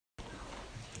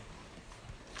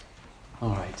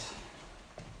All right.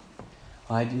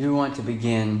 Well, I do want to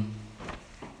begin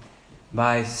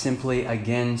by simply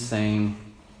again saying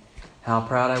how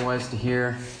proud I was to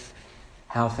hear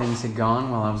how things had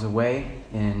gone while I was away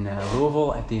in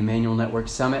Louisville at the Emmanuel Network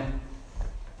Summit.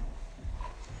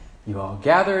 You all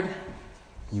gathered,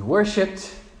 you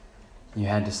worshiped, you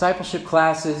had discipleship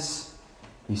classes,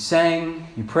 you sang,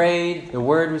 you prayed, the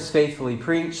word was faithfully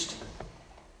preached,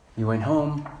 you went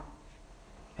home,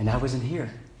 and I wasn't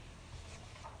here.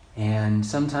 And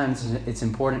sometimes it's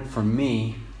important for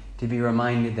me to be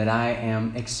reminded that I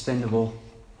am expendable,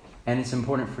 and it's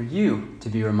important for you to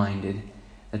be reminded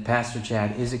that Pastor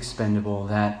Chad is expendable,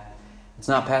 that it's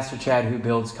not Pastor Chad who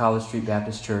builds College Street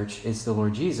Baptist Church, it's the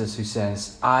Lord Jesus who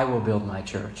says, I will build my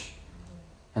church,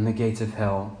 and the gates of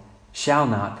hell shall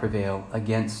not prevail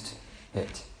against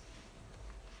it.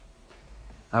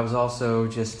 I was also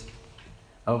just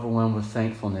overwhelmed with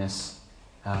thankfulness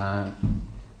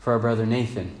for our brother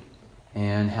Nathan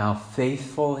and how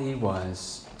faithful he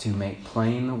was to make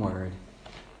plain the word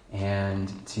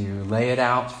and to lay it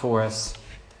out for us.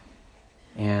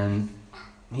 And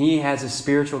he has a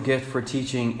spiritual gift for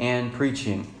teaching and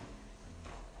preaching.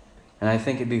 And I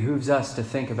think it behooves us to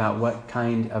think about what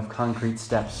kind of concrete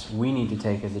steps we need to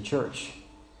take as a church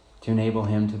to enable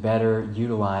him to better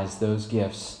utilize those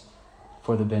gifts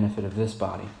for the benefit of this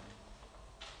body.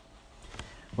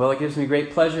 Well, it gives me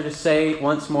great pleasure to say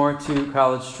once more to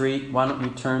College Street, why don't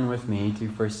you turn with me to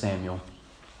 1 Samuel?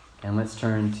 And let's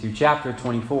turn to chapter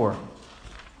 24.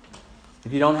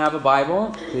 If you don't have a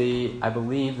Bible, I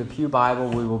believe the Pew Bible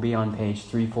will be on page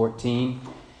 314.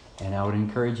 And I would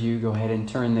encourage you, go ahead and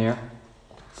turn there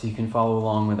so you can follow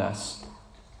along with us.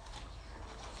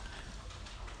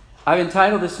 I've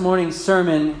entitled this morning's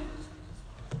sermon,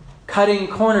 Cutting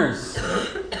Corners,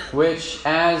 which,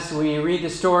 as we read the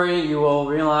story, you will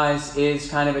realize is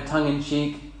kind of a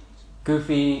tongue-in-cheek,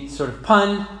 goofy sort of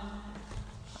pun.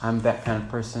 I'm that kind of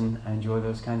person. I enjoy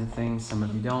those kinds of things. Some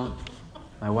of you don't.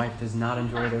 My wife does not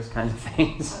enjoy those kinds of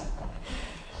things.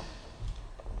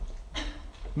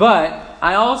 But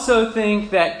I also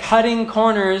think that cutting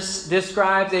corners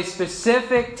describes a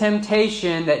specific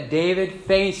temptation that David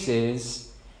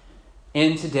faces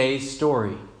in today's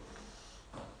story.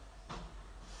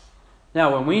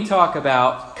 Now, when we talk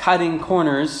about cutting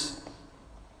corners,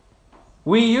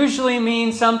 we usually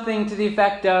mean something to the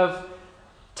effect of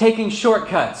taking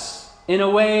shortcuts in a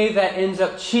way that ends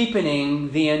up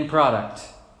cheapening the end product.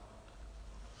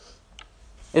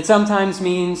 It sometimes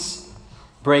means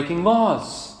breaking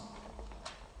laws,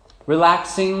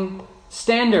 relaxing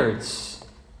standards,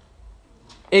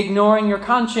 ignoring your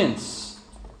conscience,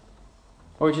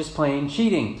 or just plain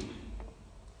cheating.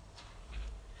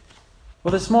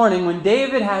 Well, this morning, when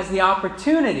David has the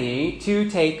opportunity to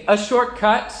take a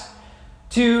shortcut,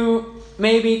 to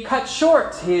maybe cut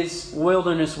short his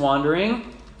wilderness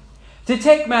wandering, to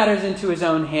take matters into his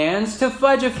own hands, to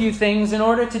fudge a few things in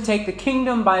order to take the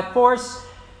kingdom by force,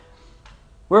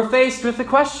 we're faced with the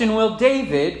question, will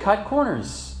David cut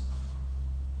corners?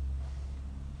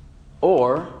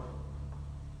 Or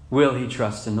will he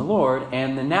trust in the Lord?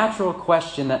 And the natural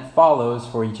question that follows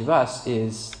for each of us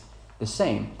is the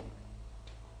same.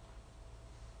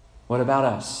 What about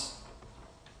us?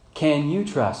 Can you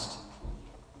trust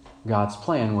God's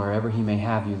plan wherever He may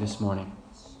have you this morning?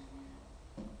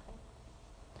 Well,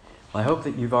 I hope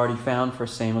that you've already found 1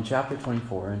 Samuel chapter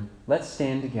 24, and let's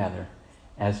stand together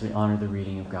as we honor the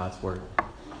reading of God's Word.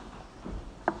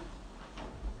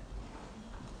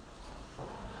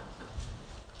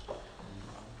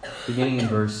 Beginning in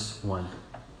verse 1.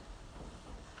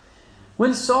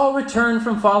 When Saul returned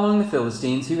from following the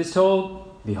Philistines, he was told,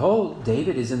 Behold,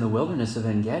 David is in the wilderness of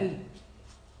En-Gedi.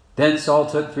 Then Saul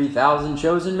took 3,000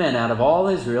 chosen men out of all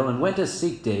Israel and went to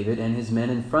seek David and his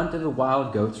men in front of the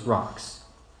wild goats' rocks.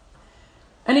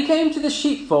 And he came to the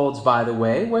sheepfolds by the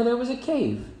way, where there was a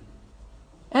cave.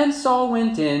 And Saul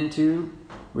went in to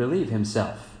relieve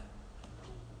himself.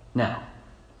 Now,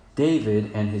 David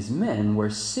and his men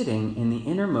were sitting in the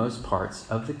innermost parts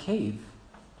of the cave.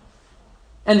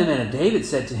 And the men of David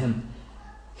said to him,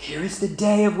 Here is the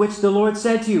day of which the Lord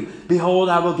said to you, Behold,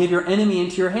 I will give your enemy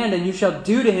into your hand, and you shall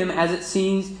do to him as it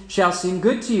shall seem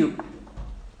good to you.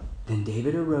 Then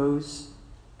David arose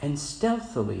and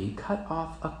stealthily cut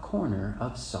off a corner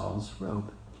of Saul's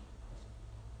robe.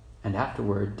 And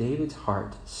afterward David's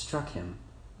heart struck him,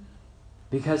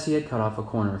 because he had cut off a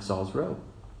corner of Saul's robe.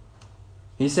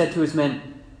 He said to his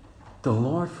men, The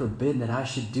Lord forbid that I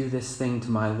should do this thing to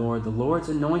my Lord, the Lord's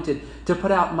anointed, to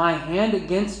put out my hand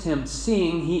against him,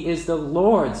 seeing he is the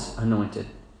Lord's anointed.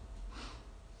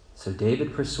 So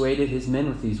David persuaded his men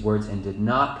with these words and did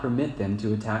not permit them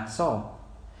to attack Saul.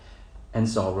 And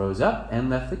Saul rose up and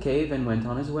left the cave and went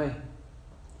on his way.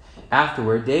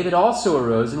 Afterward, David also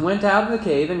arose and went out of the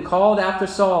cave and called after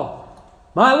Saul,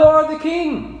 "My lord the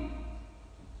king!"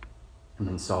 And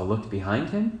when Saul looked behind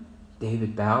him,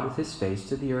 David bowed with his face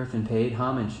to the earth and paid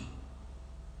homage.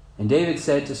 And David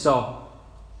said to Saul,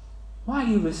 "Why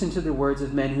do you listen to the words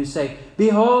of men who say,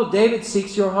 'Behold, David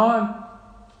seeks your harm'?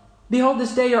 Behold,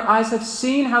 this day your eyes have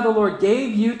seen how the Lord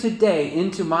gave you today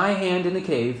into my hand in the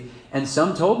cave, and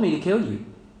some told me to kill you,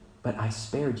 but I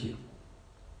spared you.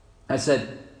 I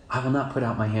said, I will not put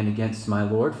out my hand against my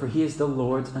Lord, for he is the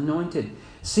Lord's anointed.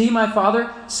 See, my father,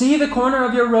 see the corner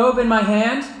of your robe in my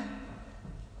hand?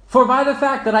 For by the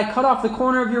fact that I cut off the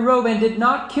corner of your robe and did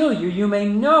not kill you, you may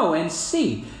know and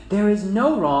see there is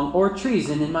no wrong or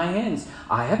treason in my hands.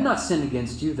 I have not sinned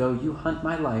against you, though you hunt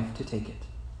my life to take it.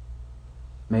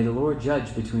 May the Lord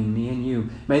judge between me and you.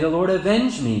 May the Lord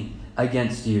avenge me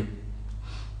against you.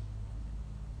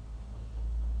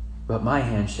 But my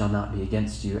hand shall not be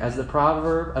against you. As the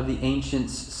proverb of the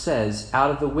ancients says,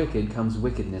 out of the wicked comes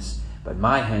wickedness, but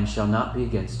my hand shall not be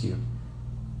against you.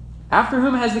 After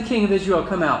whom has the king of Israel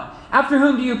come out? After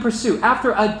whom do you pursue?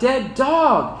 After a dead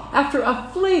dog, after a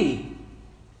flea.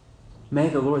 May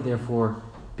the Lord therefore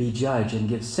be judge and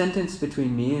give sentence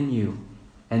between me and you,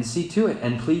 and see to it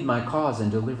and plead my cause and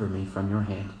deliver me from your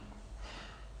hand."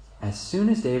 As soon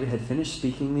as David had finished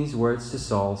speaking these words to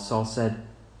Saul, Saul said,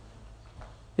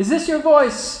 "Is this your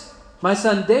voice, my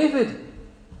son David?"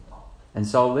 And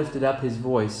Saul lifted up his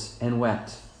voice and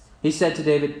wept. He said to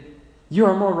David, "You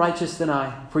are more righteous than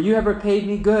I, for you have repaid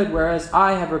me good, whereas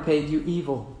I have repaid you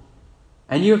evil.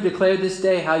 And you have declared this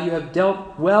day how you have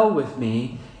dealt well with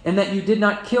me, and that you did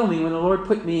not kill me when the Lord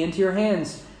put me into your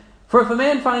hands. For if a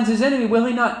man finds his enemy, will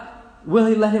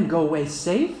he let him go away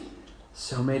safe?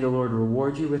 So may the Lord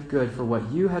reward you with good for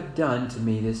what you have done to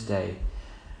me this day.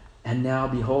 And now,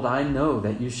 behold, I know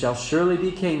that you shall surely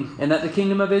be king, and that the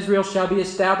kingdom of Israel shall be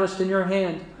established in your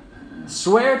hand.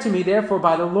 Swear to me, therefore,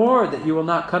 by the Lord, that you will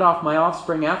not cut off my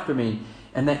offspring after me,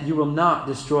 and that you will not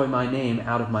destroy my name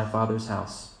out of my father's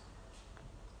house."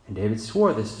 And David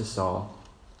swore this to Saul.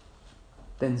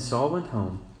 Then Saul went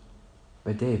home,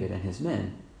 but David and his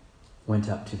men went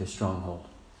up to the stronghold.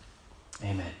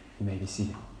 Amen. You may be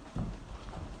seated.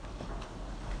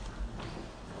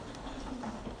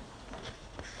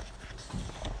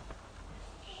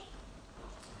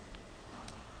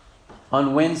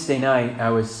 On Wednesday night, I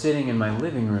was sitting in my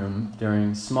living room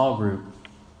during small group,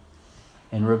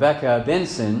 and Rebecca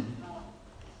Benson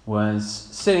was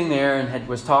sitting there and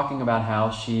was talking about how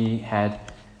she had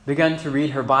begun to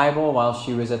read her Bible while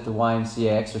she was at the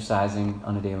YMCA exercising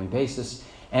on a daily basis,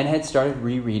 and had started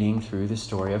rereading through the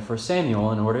story of 1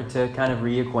 Samuel in order to kind of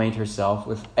reacquaint herself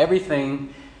with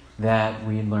everything that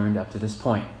we had learned up to this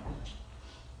point.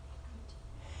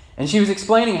 And she was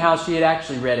explaining how she had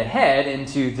actually read ahead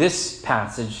into this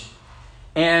passage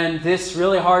and this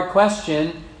really hard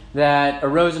question that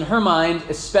arose in her mind,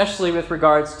 especially with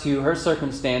regards to her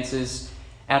circumstances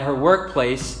at her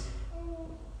workplace.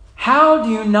 How do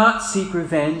you not seek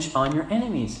revenge on your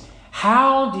enemies?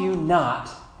 How do you not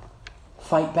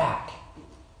fight back?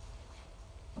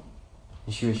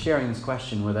 And she was sharing this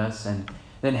question with us, and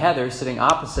then Heather, sitting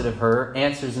opposite of her,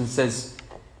 answers and says,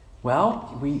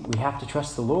 "Well, we have to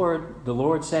trust the Lord. The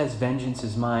Lord says, 'Vengeance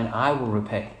is mine, I will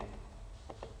repay.'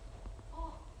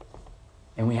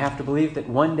 And we have to believe that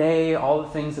one day, all the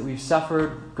things that we've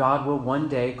suffered, God will one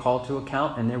day call to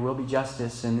account, and there will be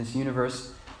justice in this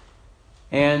universe."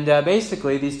 And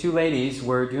basically, these two ladies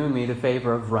were doing me the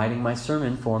favor of writing my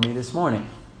sermon for me this morning.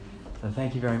 So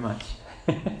thank you very much.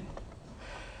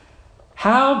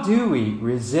 How do we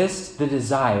resist the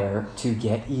desire to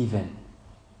get even?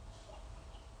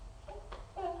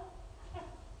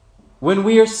 When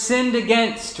we are sinned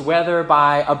against, whether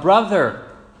by a brother,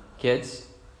 kids,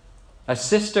 a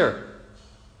sister,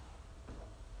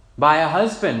 by a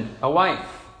husband, a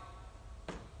wife,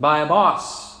 by a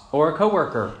boss or a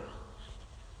coworker,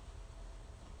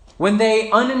 when they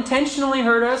unintentionally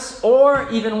hurt us, or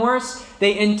even worse,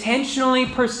 they intentionally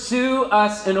pursue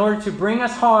us in order to bring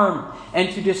us harm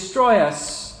and to destroy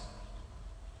us,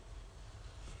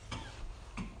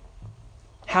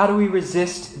 how do we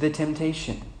resist the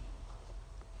temptation?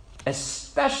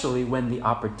 Especially when the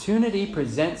opportunity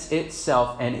presents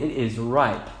itself and it is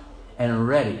ripe and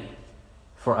ready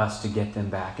for us to get them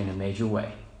back in a major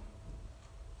way.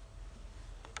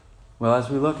 Well,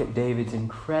 as we look at David's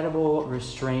incredible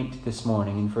restraint this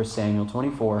morning in 1 Samuel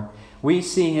 24, we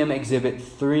see him exhibit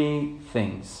three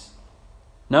things.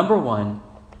 Number one,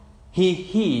 he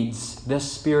heeds the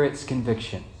Spirit's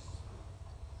conviction.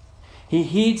 He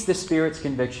heeds the Spirit's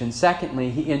conviction.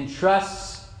 Secondly, he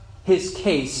entrusts his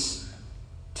case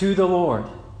to the Lord.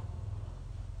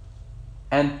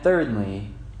 And thirdly,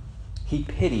 he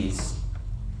pities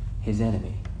his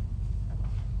enemy.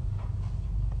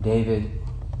 David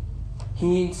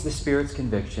heeds the Spirit's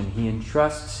conviction. He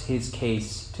entrusts his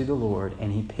case to the Lord,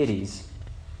 and he pities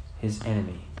his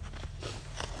enemy.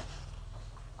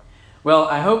 Well,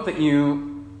 I hope that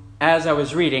you, as I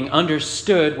was reading,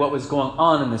 understood what was going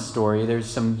on in this story. There's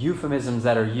some euphemisms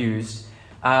that are used.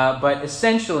 But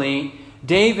essentially,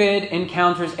 David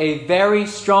encounters a very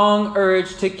strong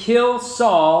urge to kill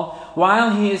Saul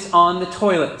while he is on the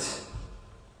toilet.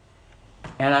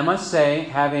 And I must say,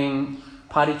 having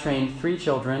potty trained 3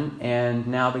 children and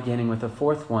now beginning with a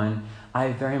 4th one,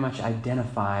 I very much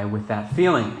identify with that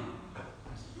feeling.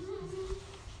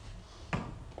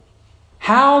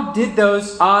 How did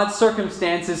those odd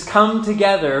circumstances come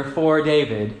together for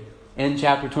David in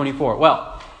chapter 24?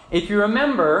 Well, if you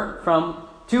remember from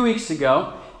 2 weeks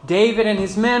ago, David and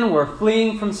his men were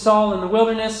fleeing from Saul in the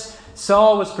wilderness.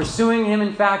 Saul was pursuing him.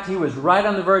 In fact, he was right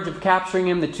on the verge of capturing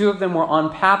him. The 2 of them were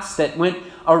on paths that went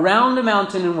around a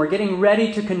mountain and were getting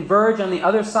ready to converge on the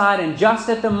other side. And just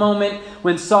at the moment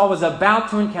when Saul was about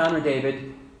to encounter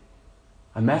David,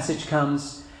 a message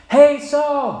comes. Hey,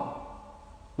 Saul!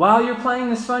 While you're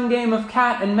playing this fun game of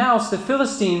cat and mouse, the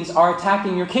Philistines are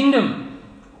attacking your kingdom.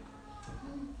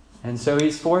 And so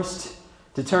he's forced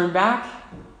to turn back.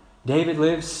 David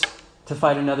lives to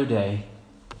fight another day.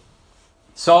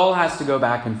 Saul has to go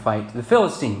back and fight the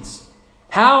Philistines.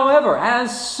 However,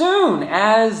 as soon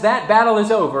as that battle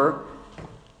is over,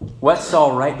 what's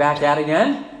Saul right back at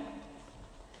again?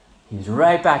 He's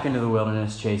right back into the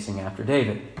wilderness chasing after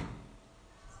David.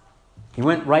 He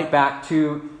went right back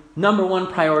to number 1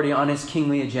 priority on his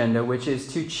kingly agenda, which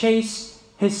is to chase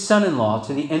his son-in-law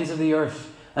to the ends of the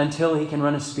earth until he can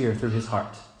run a spear through his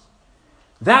heart.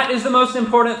 That is the most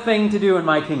important thing to do in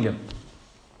my kingdom.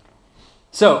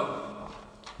 So,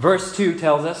 verse 2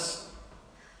 tells us,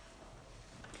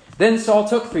 Then Saul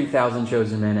took 3,000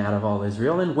 chosen men out of all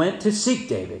Israel and went to seek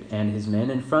David and his men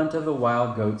in front of the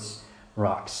wild goats'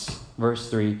 rocks. Verse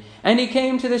 3, And he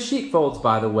came to the sheepfolds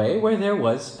by the way where there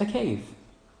was a cave.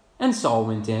 And Saul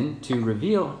went in to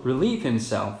relieve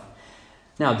himself.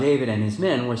 Now David and his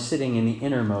men were sitting in the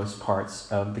innermost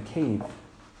parts of the cave.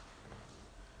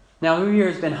 Now, who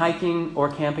here has been hiking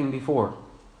or camping before?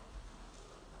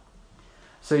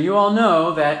 So you all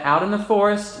know that out in the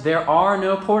forest, there are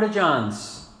no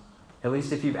porta-johns. At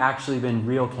least if you've actually been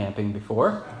real camping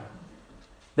before.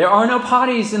 There are no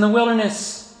potties in the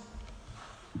wilderness.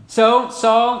 So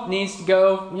Saul needs to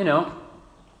go,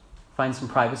 find some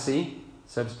privacy,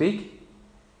 so to speak.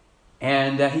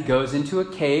 And he goes into a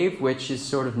cave, which is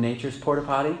sort of nature's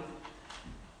porta-potty.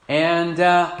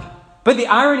 But the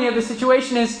irony of the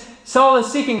situation is Saul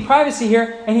is seeking privacy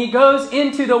here, and he goes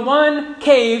into the one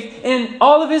cave in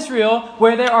all of Israel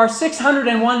where there are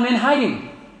 601 men hiding.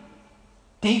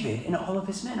 David and all of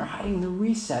his men are hiding in the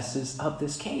recesses of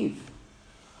this cave.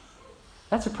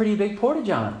 That's a pretty big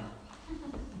porta-john.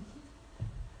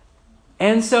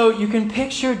 And so you can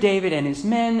picture David and his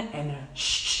men, and they're,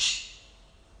 shh,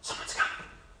 someone's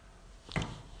coming.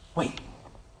 Wait,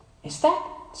 is that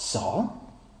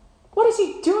Saul? What is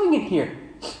he doing in here?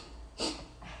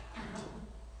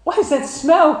 What is that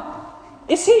smell?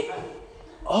 Is he?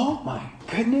 Oh my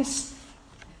goodness.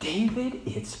 David,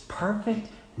 it's perfect.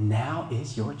 Now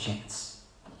is your chance.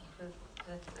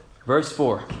 Verse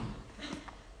 4.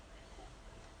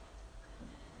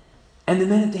 And the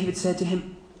men of David said to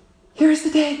him, Here is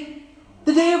the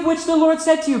day of which the Lord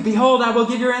said to you, Behold, I will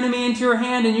give your enemy into your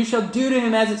hand, and you shall do to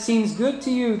him as it seems good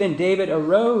to you. Then David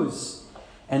arose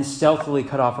and stealthily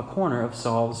cut off a corner of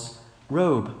Saul's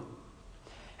robe.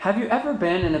 Have you ever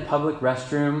been in a public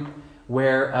restroom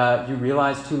where you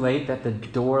realize too late that the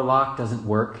door lock doesn't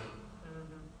work?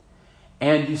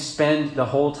 And you spend the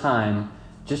whole time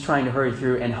just trying to hurry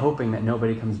through and hoping that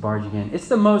nobody comes barging in. It's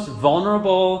the most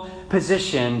vulnerable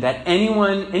position that any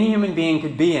human being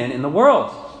could be in the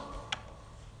world.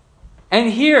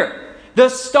 And here, the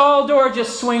stall door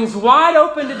just swings wide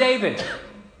open to David.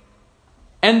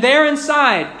 And there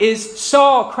inside is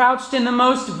Saul, crouched in the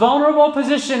most vulnerable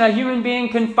position a human being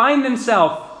can find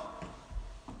themselves.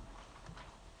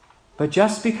 But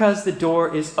just because the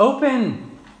door is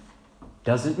open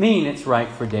doesn't mean it's right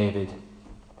for David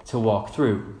to walk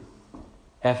through.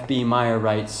 F.B. Meyer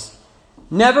writes,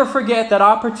 Never forget that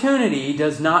opportunity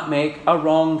does not make a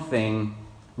wrong thing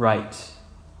right.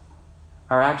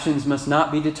 Our actions must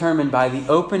not be determined by the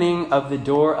opening of the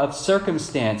door of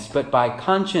circumstance, but by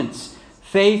conscience,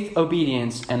 faith,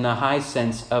 obedience, and the high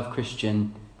sense of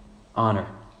Christian honor.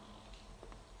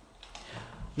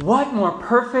 What more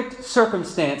perfect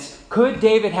circumstance could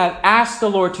David have asked the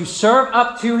Lord to serve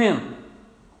up to him?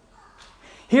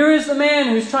 Here is the man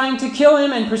who's trying to kill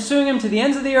him and pursuing him to the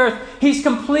ends of the earth. He's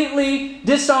completely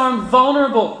disarmed,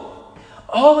 vulnerable.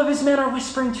 All of his men are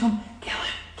whispering to him, kill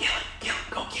him, kill him, kill him,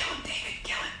 go kill him, David,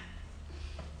 kill him.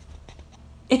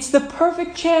 It's the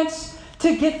perfect chance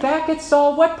to get back at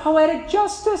Saul. What poetic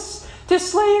justice to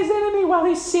slay his enemy while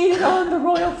he's seated on the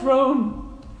royal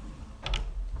throne.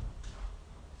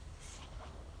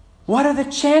 What are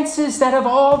the chances that of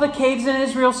all the caves in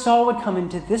Israel, Saul would come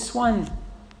into this one?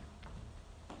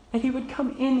 That he would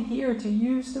come in here to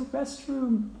use the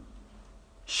restroom?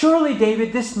 Surely,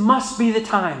 David, this must be the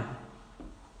time.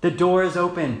 The door is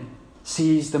open.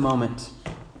 Seize the moment.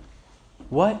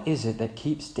 What is it that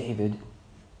keeps David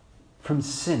from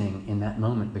sinning in that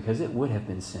moment? Because it would have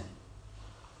been sin.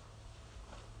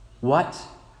 What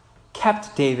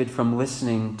kept David from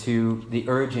listening to the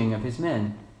urging of his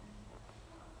men?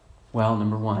 Well,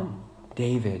 number one,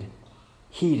 David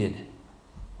heeded,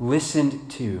 listened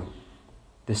to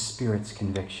the Spirit's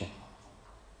conviction.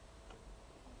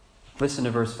 Listen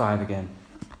to verse 5 again.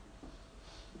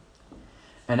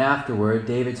 And afterward,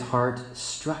 David's heart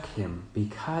struck him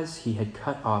because he had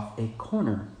cut off a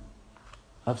corner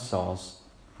of Saul's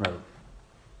robe.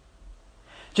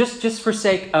 Just for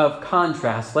sake of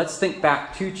contrast, let's think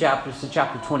back 2 chapters to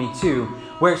chapter 22,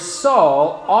 where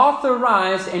Saul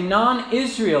authorized a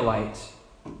non-Israelite,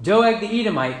 Doeg the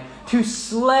Edomite, to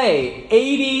slay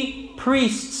 80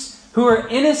 priests who were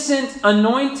innocent,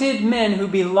 anointed men who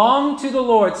belonged to the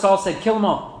Lord. Saul said, kill them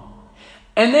all.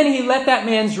 And then he let that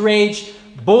man's rage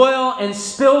boil and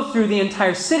spill through the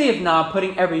entire city of Nob,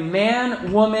 putting every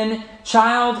man, woman,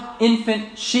 child,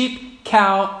 infant, sheep,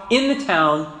 cow in the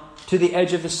town to the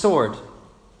edge of the sword.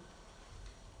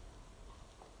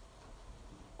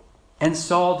 And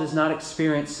Saul does not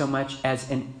experience so much as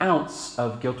an ounce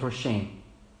of guilt or shame.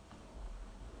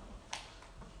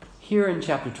 Here in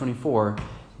chapter 24,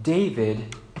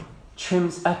 David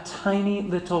trims a tiny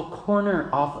little corner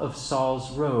off of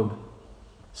Saul's robe.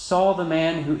 Saul, the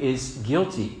man who is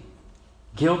guilty.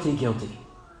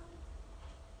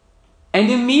 And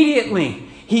immediately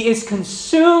he is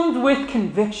consumed with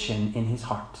conviction in his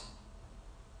heart.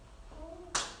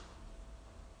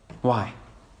 Why?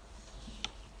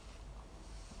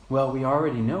 Well, we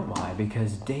already know why,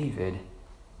 because David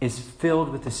is filled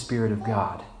with the Spirit of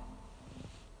God,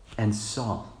 and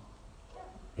Saul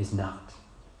is not.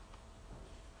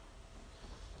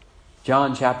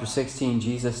 John chapter 16,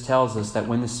 Jesus tells us that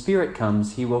when the Spirit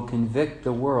comes, he will convict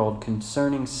the world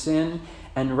concerning sin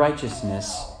and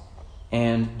righteousness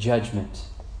and judgment.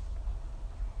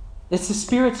 It's the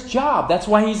Spirit's job. That's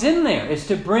why he's in there, is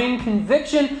to bring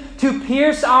conviction, to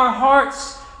pierce our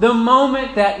hearts the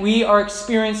moment that we are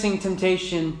experiencing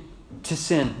temptation to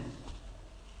sin.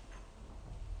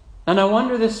 And I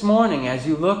wonder this morning, as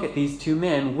you look at these two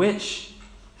men, which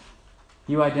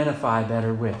you identify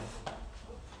better with.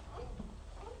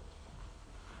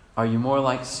 Are you more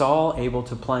like Saul, able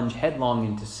to plunge headlong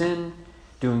into sin,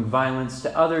 doing violence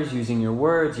to others, using your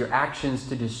words, your actions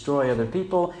to destroy other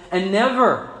people, and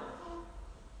never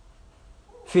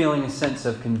feeling a sense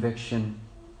of conviction,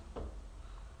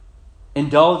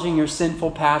 indulging your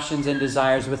sinful passions and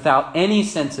desires without any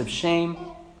sense of shame?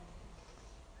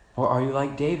 Or are you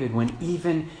like David, when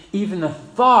even the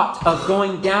thought of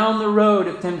going down the road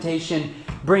of temptation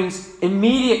brings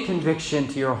immediate conviction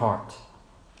to your heart?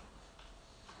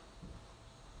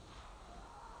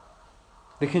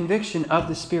 The conviction of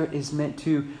the Spirit is meant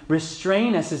to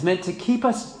restrain us, is meant to keep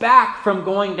us back from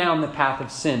going down the path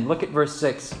of sin. Look at verse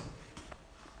 6.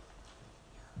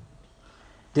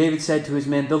 David said to his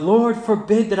men, "The Lord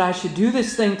forbid that I should do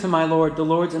this thing to my Lord, the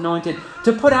Lord's anointed,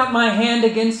 to put out my hand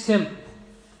against him,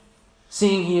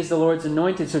 seeing he is the Lord's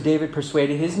anointed." So David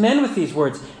persuaded his men with these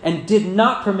words and did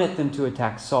not permit them to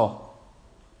attack Saul.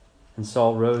 And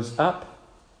Saul rose up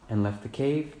and left the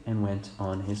cave and went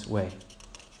on his way.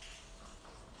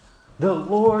 The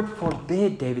Lord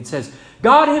forbid, David says.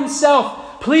 God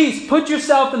himself, please put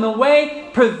yourself in the way.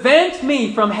 Prevent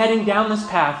me from heading down this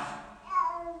path,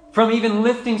 from even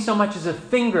lifting so much as a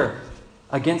finger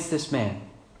against this man.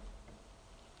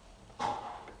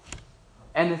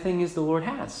 And the thing is, the Lord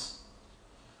has,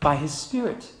 by his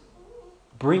Spirit,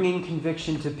 bringing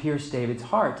conviction to pierce David's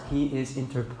heart. He is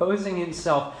interposing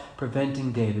himself,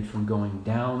 preventing David from going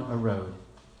down a road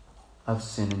of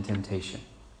sin and temptation.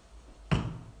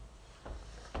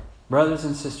 Brothers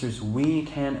and sisters, we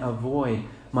can avoid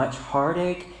much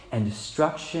heartache and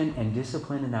destruction and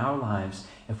discipline in our lives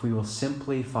if we will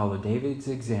simply follow David's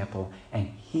example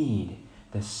and heed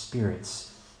the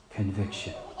Spirit's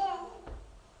conviction.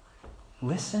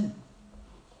 Listen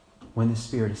when the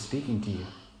Spirit is speaking to you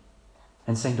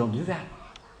and saying, don't do that.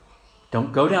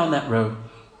 Don't go down that road.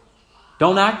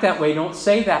 Don't act that way. Don't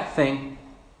say that thing.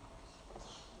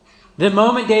 The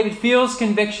moment David feels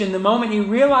conviction, the moment he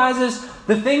realizes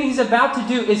the thing he's about to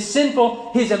do is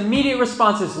sinful, his immediate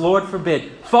response is, Lord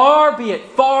forbid. Far be it.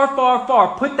 Far, far,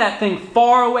 far. Put that thing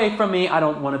far away from me. I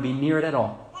don't want to be near it at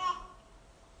all.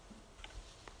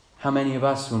 How many of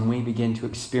us, when we begin to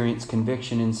experience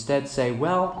conviction, instead say,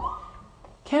 well,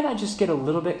 can't I just get a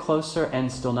little bit closer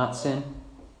and still not sin?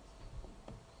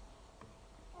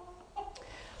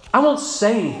 I won't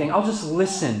say anything. I'll just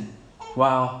listen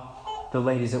while the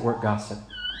ladies at work gossip.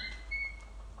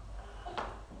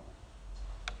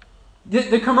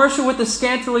 The commercial with the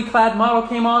scantily clad model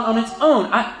came on its own.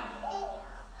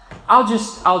 I'll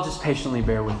just patiently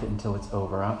bear with it until it's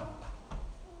over.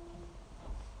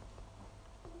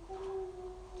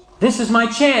 This is my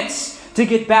chance to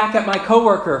get back at my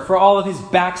coworker for all of his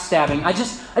backstabbing. I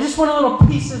just want a little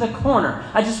piece of the corner.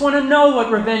 I just want to know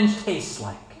what revenge tastes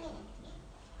like.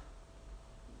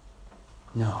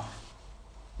 No.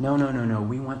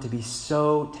 We want to be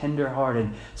so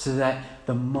tender-hearted so that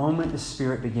the moment the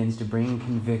Spirit begins to bring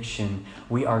conviction,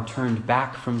 we are turned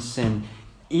back from sin.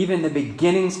 Even the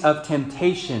beginnings of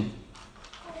temptation,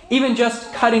 even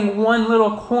just cutting one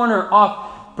little corner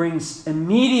off, brings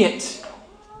immediate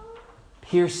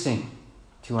piercing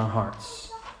to our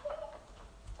hearts.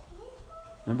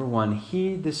 Number one,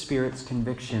 heed the Spirit's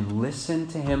conviction. Listen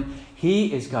to Him.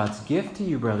 He is God's gift to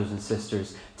you, brothers and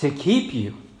sisters, to keep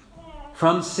you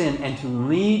from sin and to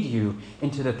lead you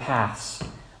into the paths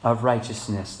of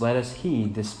righteousness. Let us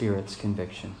heed the Spirit's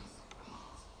conviction.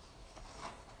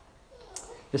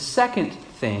 The second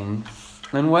thing,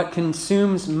 and what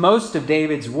consumes most of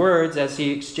David's words as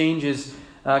he exchanges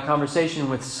conversation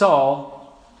with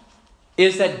Saul,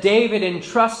 is that David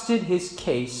entrusted his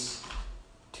case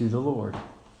to the Lord.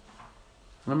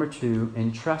 Number two,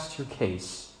 entrust your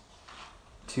case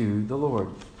to the Lord.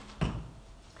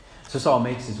 So Saul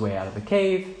makes his way out of the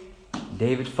cave.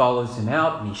 David follows him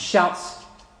out and he shouts,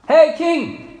 "Hey,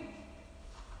 king!"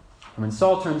 And when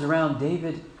Saul turns around,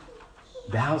 David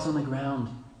bows on the ground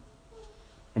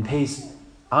and pays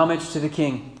homage to the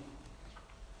king.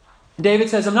 David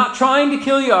says, "I'm not trying to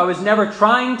kill you. I was never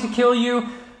trying to kill you."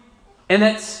 And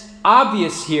that's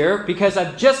obvious here because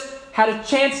I've just had a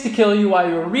chance to kill you while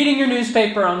you were reading your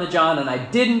newspaper on the John, and I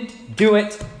didn't do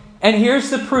it. And here's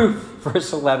the proof,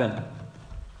 verse 11.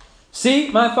 "See,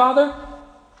 my father,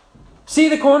 see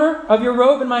the corner of your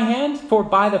robe in my hand? For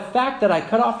by the fact that I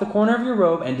cut off the corner of your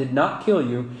robe and did not kill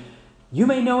you, you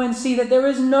may know and see that there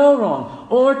is no wrong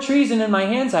or treason in my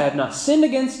hands. I have not sinned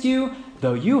against you,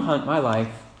 though you hunt my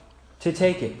life to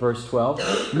take it." Verse 12.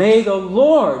 "May the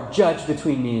Lord judge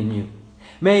between me and you.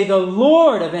 May the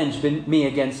Lord avenge me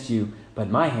against you, but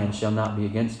my hand shall not be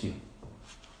against you.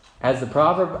 As the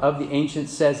proverb of the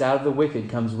ancients says, out of the wicked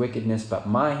comes wickedness, but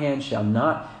my hand shall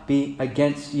not be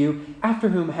against you. After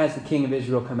whom has the king of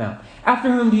Israel come out?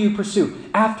 After whom do you pursue?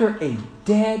 After a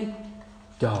dead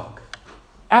dog,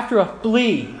 after a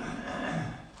flea.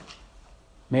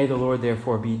 May the Lord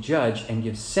therefore be judge and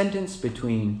give sentence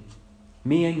between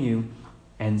me and you,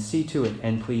 and see to it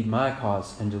and plead my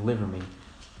cause and deliver me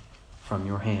from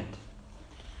your hand."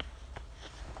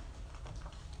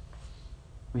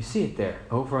 We see it there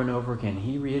over and over again.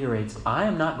 He reiterates, I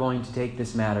am not going to take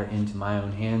this matter into my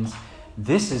own hands.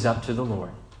 This is up to the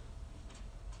Lord.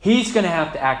 He's going to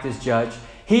have to act as judge.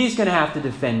 He's going to have to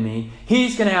defend me.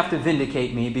 He's going to have to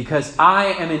vindicate me because I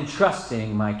am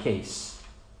entrusting my case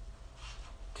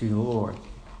to the Lord.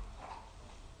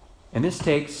 And this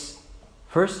takes,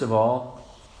 first of all,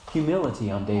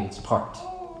 humility on David's part.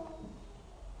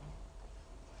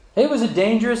 It was a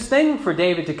dangerous thing for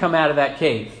David to come out of that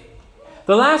cave.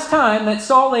 The last time that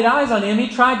Saul laid eyes on him, he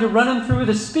tried to run him through with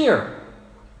a spear.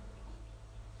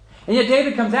 And yet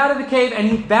David comes out of the cave and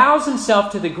he bows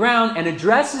himself to the ground and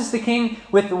addresses the king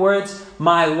with the words,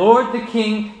 "My Lord the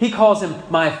king." He calls him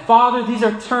my father. These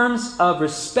are terms of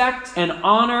respect and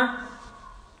honor.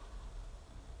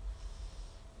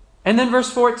 And then verse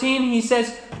 14, he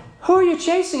says, "Who are you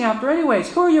chasing after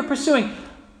anyways? Who are you pursuing?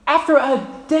 After a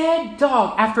dead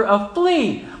dog, after a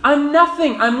flea. I'm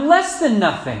nothing. I'm less than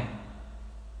nothing.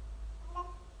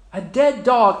 A dead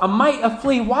dog, a mite, a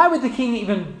flea. Why would the king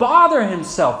even bother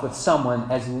himself with someone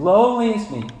as lowly as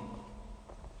me?"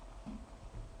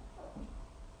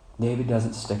 David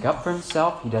doesn't stick up for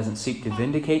himself. He doesn't seek to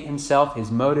vindicate himself,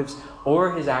 his motives,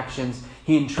 or his actions.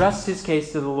 He entrusts his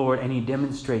case to the Lord and he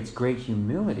demonstrates great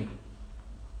humility.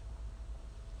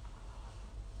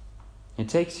 It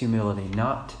takes humility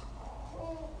not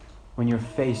when you're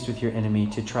faced with your enemy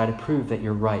to try to prove that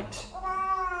you're right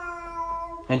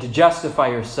and to justify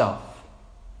yourself,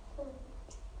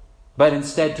 but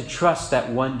instead to trust that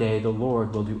one day the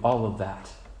Lord will do all of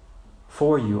that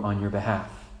for you on your behalf.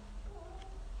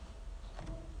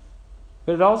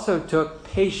 But it also took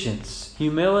patience,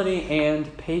 humility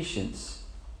and patience.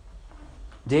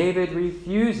 David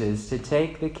refuses to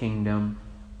take the kingdom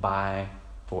by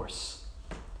force.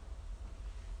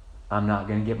 I'm not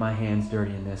going to get my hands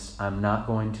dirty in this. I'm not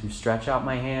going to stretch out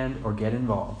my hand or get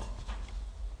involved.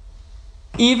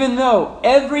 Even though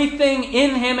everything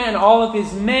in him and all of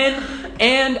his men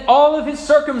and all of his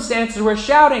circumstances were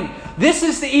shouting, this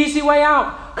is the easy way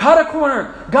out. Cut a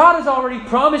corner. God has already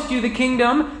promised you the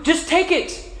kingdom. Just take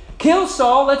it. Kill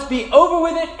Saul. Let's be over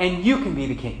with it and you can be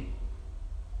the king.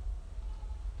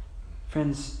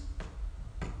 Friends,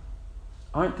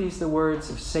 aren't these the words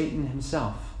of Satan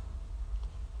himself?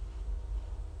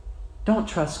 Don't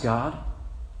trust God.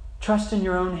 Trust in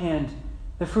your own hand.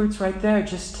 The fruit's right there.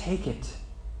 Just take it.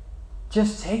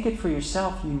 Just take it for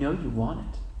yourself. You know you want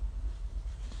it.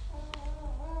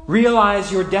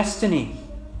 Realize your destiny.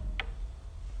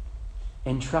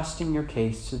 Entrusting your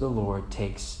case to the Lord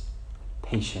takes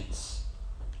patience.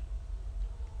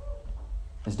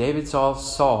 As David saw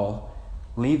Saul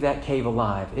leave that cave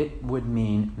alive, it would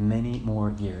mean many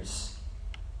more years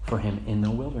for him in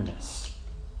the wilderness.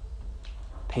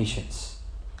 Patience.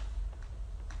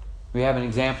 We have an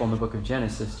example in the book of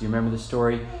Genesis. Do you remember the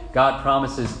story? God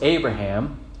promises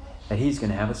Abraham that he's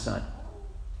going to have a son.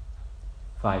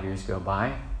 5 years go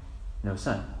by, no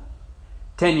son.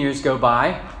 10 years go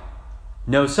by,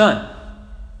 no son.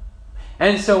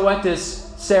 And so what does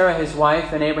Sarah, his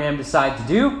wife, and Abraham decide to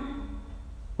do?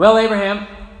 Well, Abraham,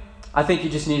 I think you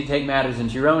just need to take matters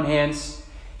into your own hands.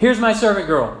 Here's my servant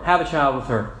girl. Have a child with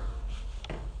her.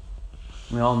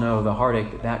 We all know the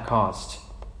heartache that caused.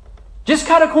 Just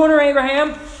cut a corner,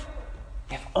 Abraham.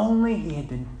 If only he had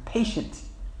been patient.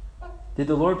 Did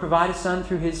the Lord provide a son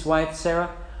through his wife,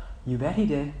 Sarah? You bet he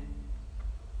did.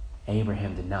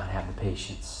 Abraham did not have the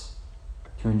patience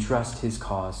to entrust his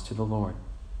cause to the Lord.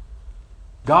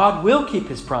 God will keep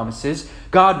his promises.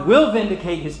 God will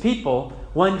vindicate his people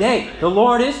one day. The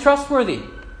Lord is trustworthy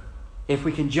if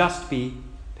we can just be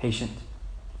patient.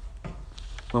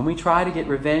 When we try to get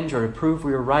revenge or to prove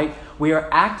we are right, we are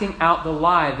acting out the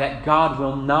lie that God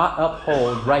will not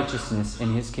uphold righteousness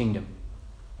in his kingdom.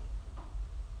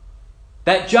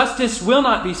 That justice will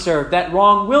not be served, that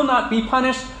wrong will not be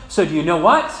punished. So do you know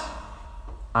what?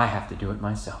 I have to do it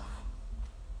myself.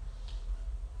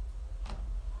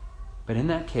 But in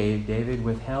that cave, David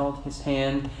withheld his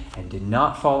hand and did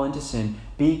not fall into sin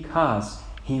because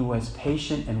he was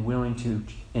patient and willing to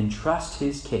entrust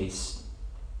his case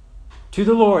to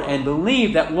the Lord and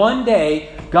believe that one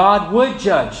day God would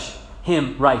judge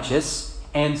him righteous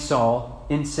and Saul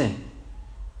in sin.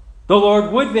 The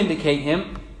Lord would vindicate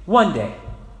him one day,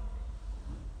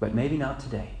 but maybe not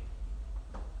today,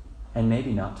 and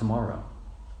maybe not tomorrow.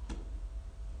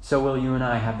 So will you and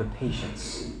I have the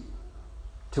patience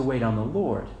to wait on the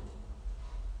Lord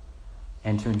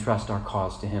and to entrust our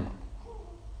cause to him.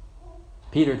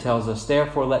 Peter tells us,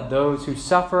 therefore let those who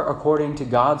suffer according to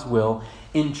God's will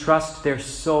entrust their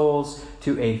souls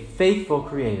to a faithful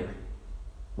Creator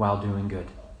while doing good.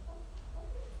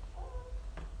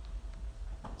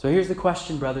 So here's the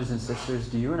question, brothers and sisters.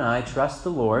 Do you and I trust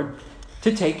the Lord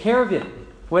to take care of it,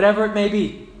 whatever it may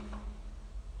be?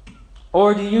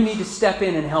 Or do you need to step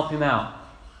in and help him out?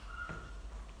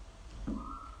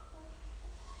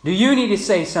 Do you need to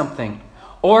say something?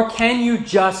 Or can you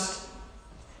just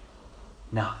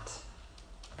not?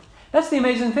 That's the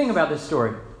amazing thing about this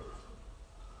story.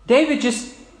 David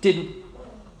just didn't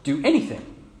do anything.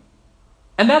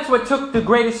 And that's what took the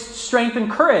greatest strength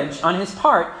and courage on his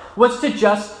part, was to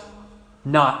just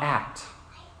not act.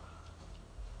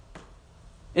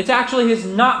 It's actually his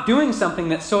not doing something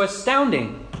that's so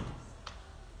astounding.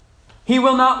 He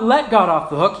will not let God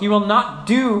off the hook. He will not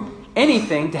do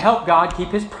anything to help God keep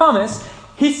his promise.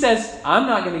 He says, I'm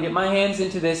not going to get my hands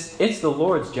into this. It's the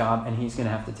Lord's job, and he's going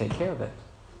to have to take care of it.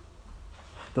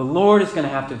 The Lord is going to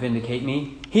have to vindicate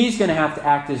me. He's going to have to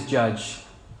act as judge.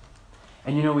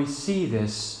 And you know, we see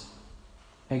this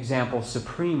example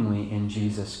supremely in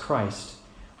Jesus Christ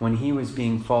when he was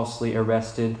being falsely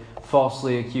arrested,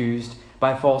 falsely accused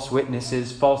by false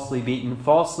witnesses, falsely beaten,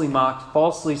 falsely mocked,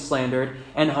 falsely slandered,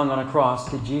 and hung on a cross.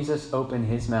 Did Jesus open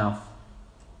his mouth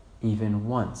even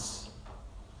once?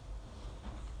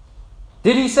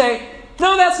 Did he say,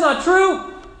 no, that's not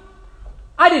true.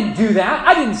 I didn't do that.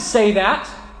 I didn't say that.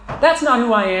 That's not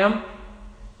who I am.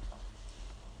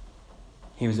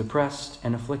 He was oppressed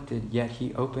and afflicted, yet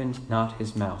he opened not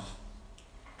his mouth.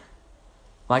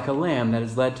 Like a lamb that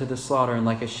is led to the slaughter, and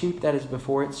like a sheep that is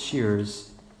before its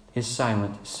shearers is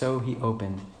silent, so he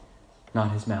opened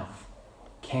not his mouth.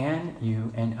 Can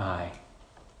you and I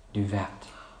do that?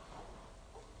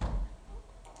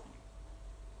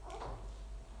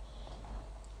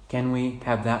 Can we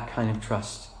have that kind of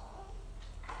trust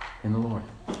in the Lord?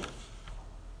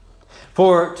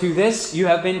 For to this you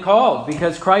have been called,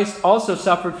 because Christ also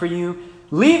suffered for you,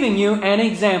 leaving you an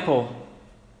example,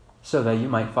 so that you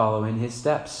might follow in his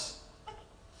steps.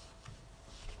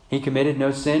 He committed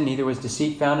no sin, neither was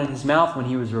deceit found in his mouth. When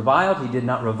he was reviled, he did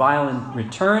not revile in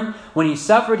return. When he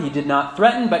suffered, he did not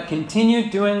threaten, but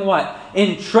continued doing what?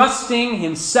 Entrusting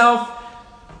himself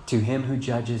to him who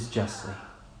judges justly.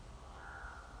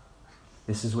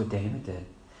 This is what David did.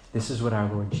 This is what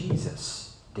our Lord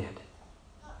Jesus did.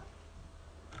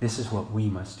 This is what we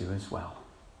must do as well.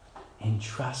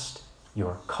 Entrust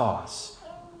your cause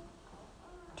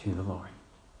to the Lord.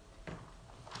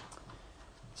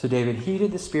 So David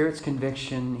heeded the Spirit's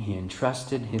conviction. He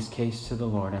entrusted his case to the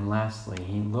Lord. And lastly,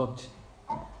 he looked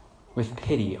with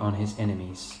pity on his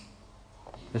enemies.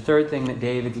 The third thing that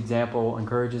David's example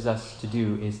encourages us to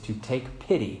do is to take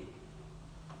pity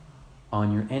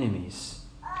on your enemies.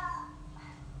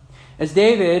 As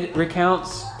David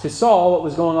recounts to Saul what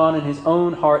was going on in his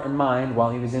own heart and mind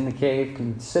while he was in the cave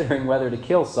considering whether to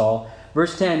kill Saul,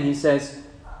 verse 10, he says,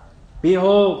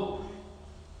 "Behold,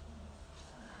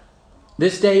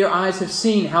 this day your eyes have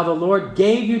seen how the Lord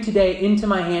gave you today into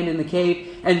my hand in the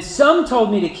cave, and some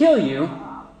told me to kill you,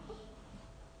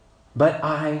 but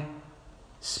I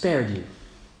spared you."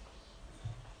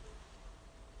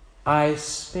 I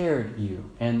spared you.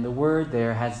 And the word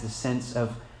there has the sense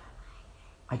of,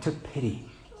 I took pity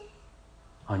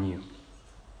on you.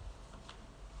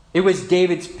 It was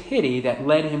David's pity that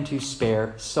led him to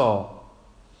spare Saul.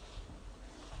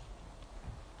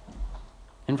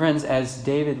 And friends, as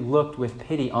David looked with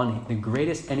pity on the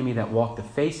greatest enemy that walked the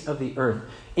face of the earth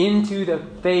into the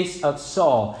face of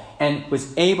Saul and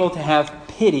was able to have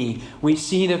pity, we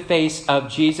see the face of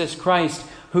Jesus Christ,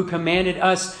 who commanded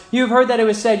us, "You have heard that it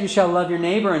was said, you shall love your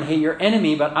neighbor and hate your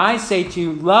enemy. But I say to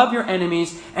you, love your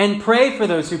enemies and pray for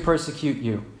those who persecute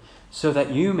you, so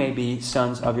that you may be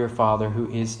sons of your Father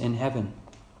who is in heaven."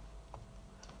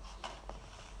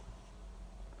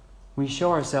 We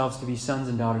show ourselves to be sons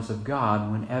and daughters of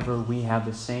God whenever we have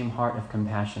the same heart of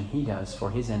compassion he does for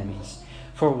his enemies.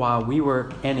 For while we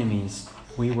were enemies,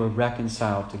 we were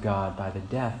reconciled to God by the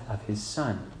death of his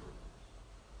Son.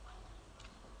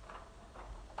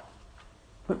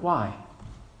 But why?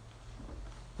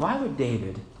 Why would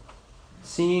David,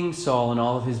 seeing Saul in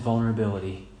all of his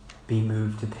vulnerability, be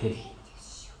moved to pity?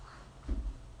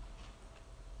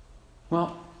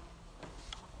 Well,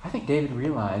 I think David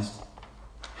realized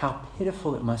how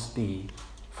pitiful it must be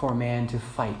for a man to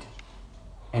fight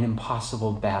an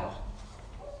impossible battle.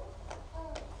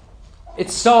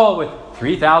 It's Saul with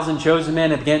 3,000 chosen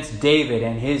men against David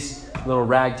and his little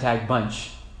ragtag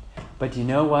bunch. But do you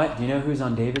know what? Do you know who's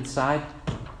on David's side?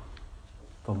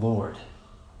 The Lord.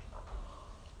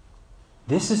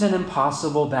 This is an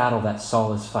impossible battle that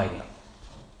Saul is fighting.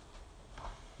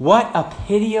 What a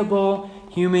pitiable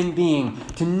human being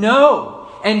to know.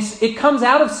 And it comes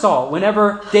out of Saul.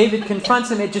 Whenever David confronts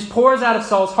him, it just pours out of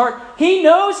Saul's heart. He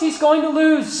knows he's going to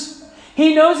lose.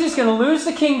 He knows he's going to lose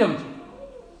the kingdom.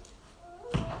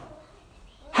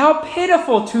 How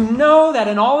pitiful to know that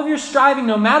in all of your striving,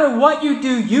 no matter what you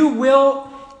do, you will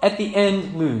at the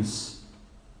end lose.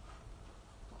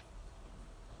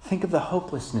 Think of the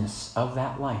hopelessness of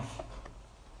that life.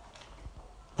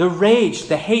 The rage,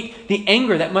 the hate, the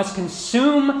anger that must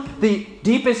consume the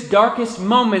deepest, darkest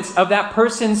moments of that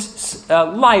person's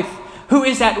life who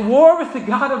is at war with the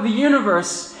God of the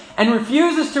universe and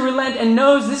refuses to relent and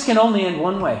knows this can only end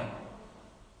one way.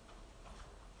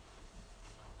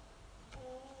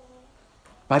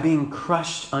 By being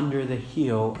crushed under the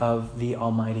heel of the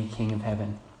Almighty King of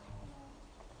Heaven.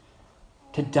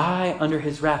 To die under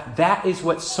his wrath. That is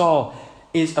what Saul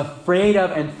is afraid of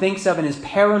and thinks of and is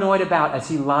paranoid about as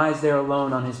he lies there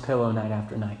alone on his pillow night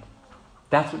after night.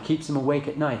 That's what keeps him awake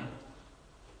at night.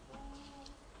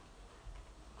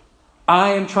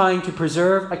 I am trying to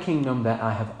preserve a kingdom that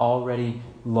I have already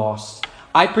lost.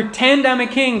 I pretend I'm a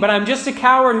king, but I'm just a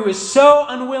coward who is so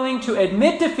unwilling to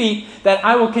admit defeat that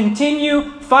I will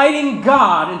continue fighting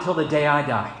God until the day I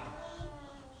die.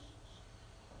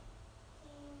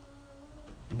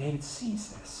 And David sees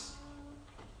this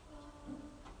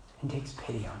and takes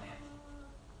pity on him.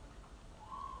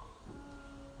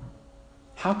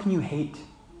 How can you hate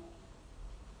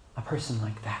a person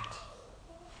like that?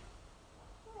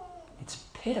 It's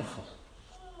pitiful.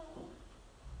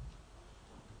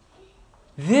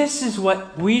 This is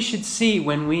what we should see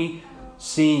when we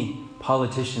see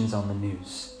politicians on the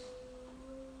news.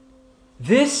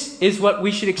 This is what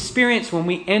we should experience when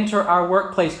we enter our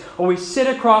workplace or we sit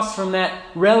across from that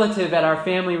relative at our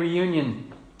family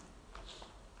reunion.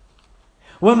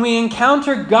 When we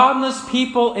encounter godless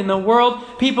people in the world,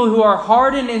 people who are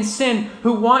hardened in sin,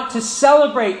 who want to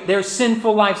celebrate their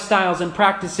sinful lifestyles and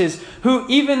practices, who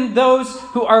even those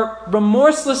who are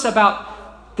remorseless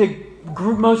about the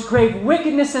most grave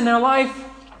wickedness in their life,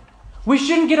 we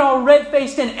shouldn't get all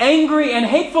red-faced and angry and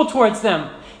hateful towards them.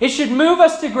 It should move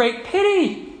us to great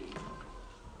pity.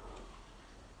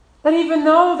 That even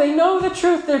though they know the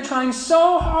truth, they're trying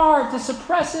so hard to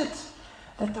suppress it,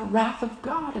 that the wrath of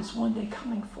God is one day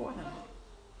coming for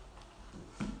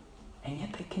them. And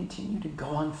yet they continue to go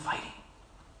on fighting.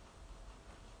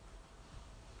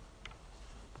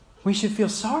 We should feel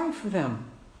sorry for them.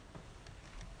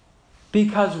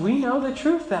 Because we know the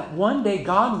truth that one day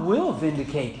God will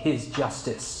vindicate His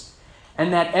justice.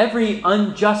 And that every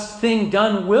unjust thing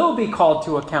done will be called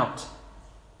to account.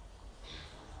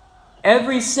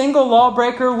 Every single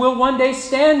lawbreaker will one day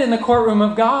stand in the courtroom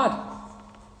of God.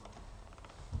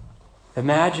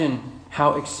 Imagine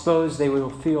how exposed they will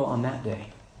feel on that day.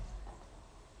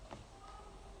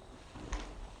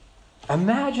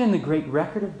 Imagine the great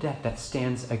record of debt that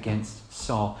stands against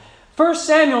Saul. 1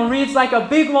 Samuel reads like a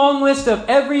big long list of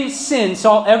every sin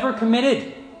Saul ever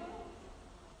committed.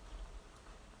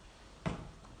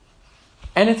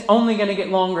 And it's only going to get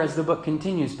longer as the book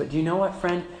continues. But do you know what,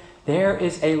 friend? There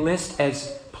is a list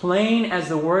as plain as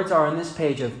the words are on this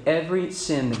page of every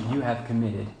sin that you have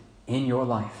committed in your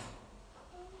life.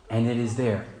 And it is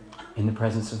there in the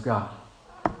presence of God.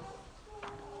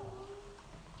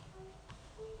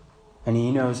 And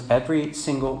He knows every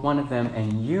single one of them.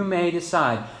 And you may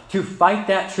decide to fight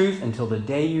that truth until the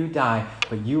day you die.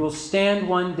 But you will stand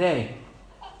one day.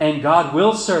 And God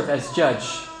will serve as judge.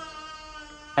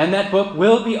 And that book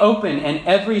will be open. And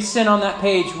every sin on that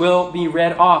page will be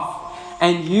read off.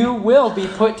 And you will be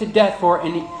put to death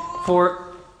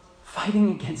for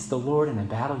fighting against the Lord in a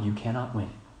battle you cannot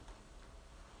win.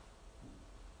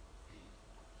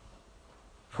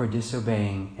 For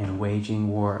disobeying and waging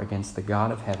war against the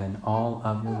God of heaven all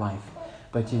of your life.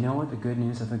 But you know what the good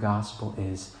news of the gospel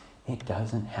is? It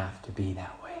doesn't have to be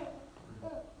that way.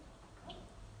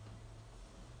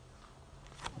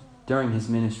 During His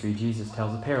ministry, Jesus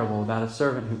tells a parable about a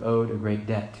servant who owed a great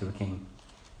debt to a king.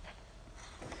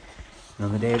 And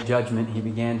on the day of judgment, he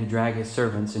began to drag his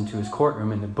servants into his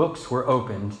courtroom, and the books were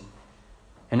opened.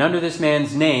 And under this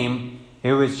man's name,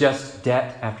 it was just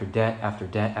debt after debt after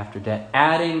debt after debt,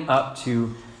 adding up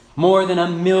to more than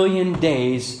 1 million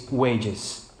days'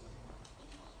 wages.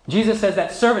 Jesus says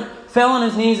that servant fell on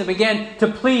his knees and began to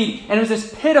plead. And it was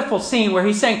this pitiful scene where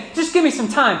he's saying, just give me some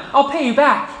time. I'll pay you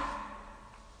back.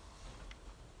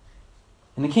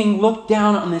 And the king looked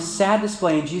down on this sad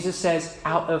display, and Jesus says,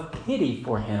 out of pity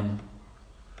for him,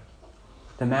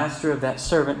 the master of that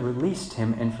servant released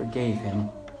him and forgave him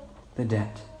the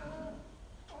debt.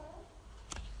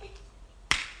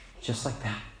 Just like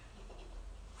that.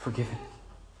 Forgiven.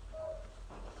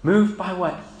 Moved by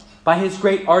what? By his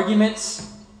great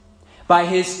arguments? By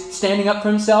his standing up for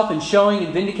himself and showing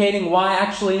and vindicating why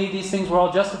actually these things were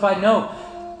all justified? No.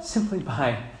 Simply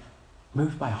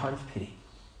moved by a heart of pity.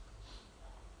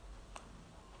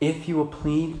 If you will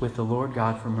plead with the Lord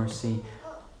God for mercy,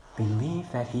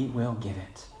 believe that He will give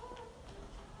it.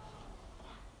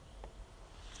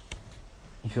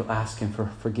 If you'll ask Him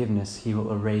for forgiveness, He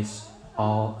will erase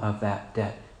all of that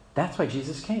debt. That's why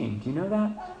Jesus came. Do you know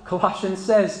that? Colossians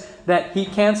says that He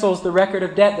cancels the record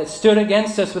of debt that stood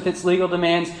against us with its legal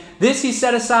demands. This He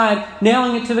set aside,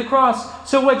 nailing it to the cross.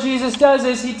 So what Jesus does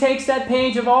is He takes that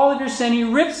page of all of your sin, He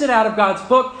rips it out of God's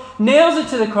book, nails it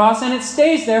to the cross, and it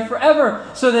stays there forever.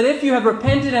 So that if you have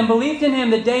repented and believed in Him,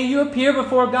 the day you appear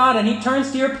before God and He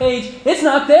turns to your page, it's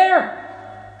not there.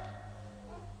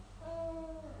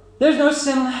 There's no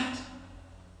sin left.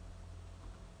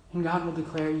 And God will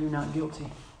declare you not guilty.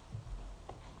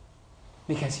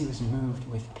 Because He was moved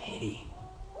with pity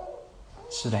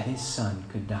so that His Son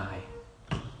could die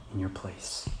in your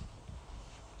place.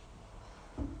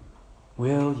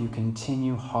 Will you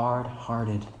continue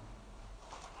hard-hearted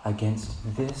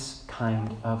against this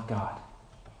kind of God?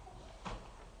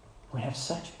 We have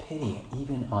such pity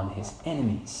even on His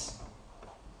enemies.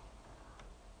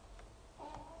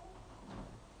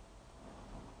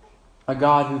 A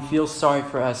God who feels sorry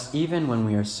for us even when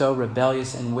we are so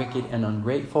rebellious and wicked and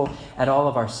ungrateful at all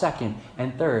of our second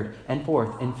and third and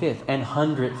fourth and fifth and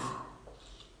 100th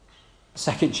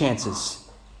second chances.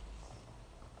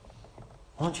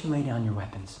 Won't you lay down your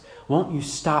weapons? Won't you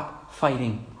stop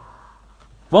fighting?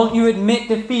 Won't you admit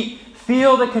defeat?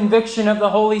 Feel the conviction of the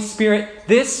Holy Spirit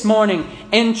this morning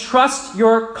and trust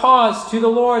your cause to the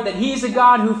Lord, that He's a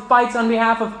God who fights on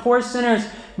behalf of poor sinners,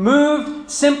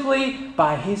 moved simply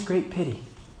by His great pity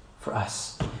for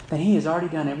us. That He has already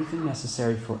done everything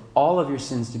necessary for all of your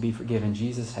sins to be forgiven.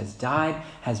 Jesus has died,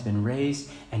 has been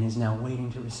raised, and is now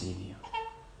waiting to receive you.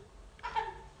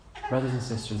 Brothers and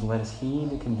sisters, let us heed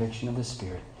the conviction of the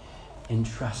Spirit.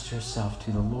 Entrust yourself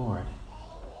to the Lord.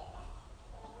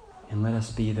 And let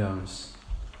us be those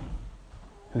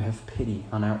who have pity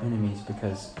on our enemies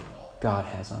because God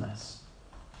has on us.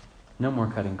 No more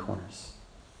cutting corners.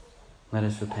 Let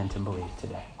us repent and believe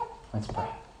today. Let's pray.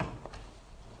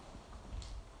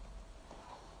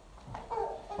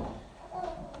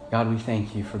 God, we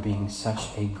thank you for being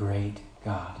such a great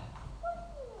God.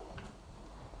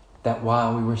 That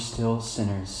while we were still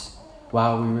sinners,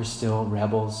 while we were still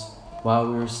rebels,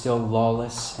 while we were still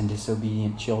lawless and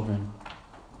disobedient children,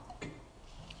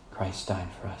 Christ died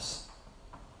for us.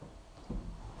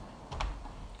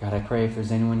 God, I pray if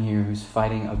there's anyone here who's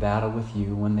fighting a battle with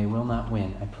you when they will not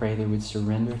win, I pray they would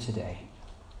surrender today.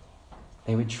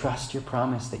 They would trust your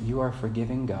promise that you are a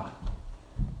forgiving God,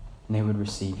 and they would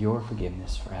receive your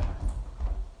forgiveness forever.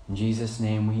 In Jesus'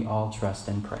 name we all trust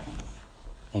and pray.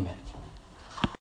 Amen.